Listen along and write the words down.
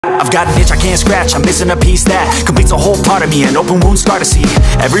I've got an itch I can't scratch, I'm missing a piece that completes a whole part of me, an open wound scar to see.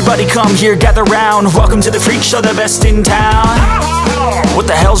 Everybody come here, gather round, welcome to the freak show, the best in town. What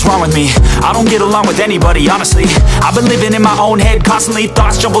the hell's wrong with me? I don't get along with anybody, honestly. I've been living in my own head constantly,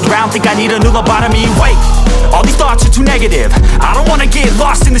 thoughts jumbled round, think I need a new lobotomy. Wait, all these thoughts are too negative, I don't wanna get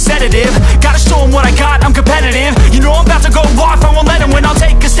lost in the sedative. Gotta show them what I got, I'm competitive. You know I'm about to go off, I won't let them win, I'll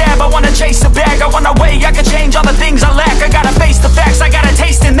take a stab. I wanna chase the bag, I wanna weigh, I can change all the things I lack. I gotta face the facts, I got a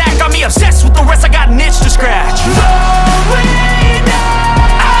taste in that. Got me obsessed with the rest, I got an itch to scratch. Going down,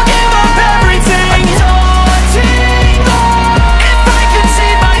 I'll give up everything. Daunting thought, if I could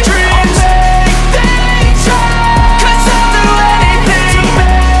see my dreams, I'll make things right. 'Cause I'll do anything to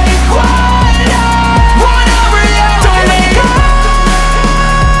make what I want a reality. Don't let go,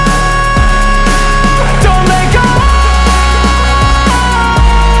 don't let go.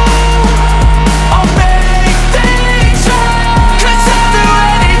 I'll make things right. 'Cause I'll do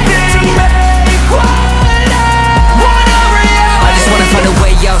anything to make what I want a reality. I just wanna find a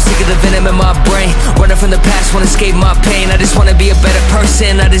way out, sick of the venom in my brain. Running from the past, wanna escape my pain. I just wanna be a better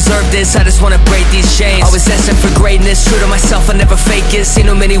person, I deserve this. I just wanna break these chains. Always asking for greatness, true to myself, I never fake it. Seen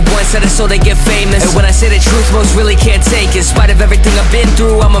too many once that I so they get famous. And when I say the truth, most really can't take it. In spite of everything I've been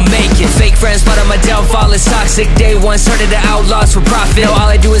through, I'ma make it. Fake friends, but on my downfall is toxic. Day one, started the outlaws for profit. Now all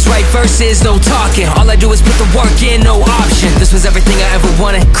I do is write verses, no talking. All I do is put the work in, no option. This was everything I ever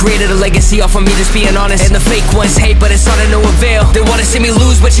wanted. Created a legacy off of me just being honest. And the fake ones hate, but it's all to no avail. They wanna see me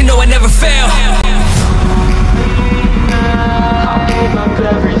lose, but you know I never fail. I'll give up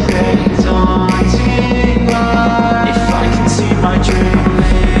everything.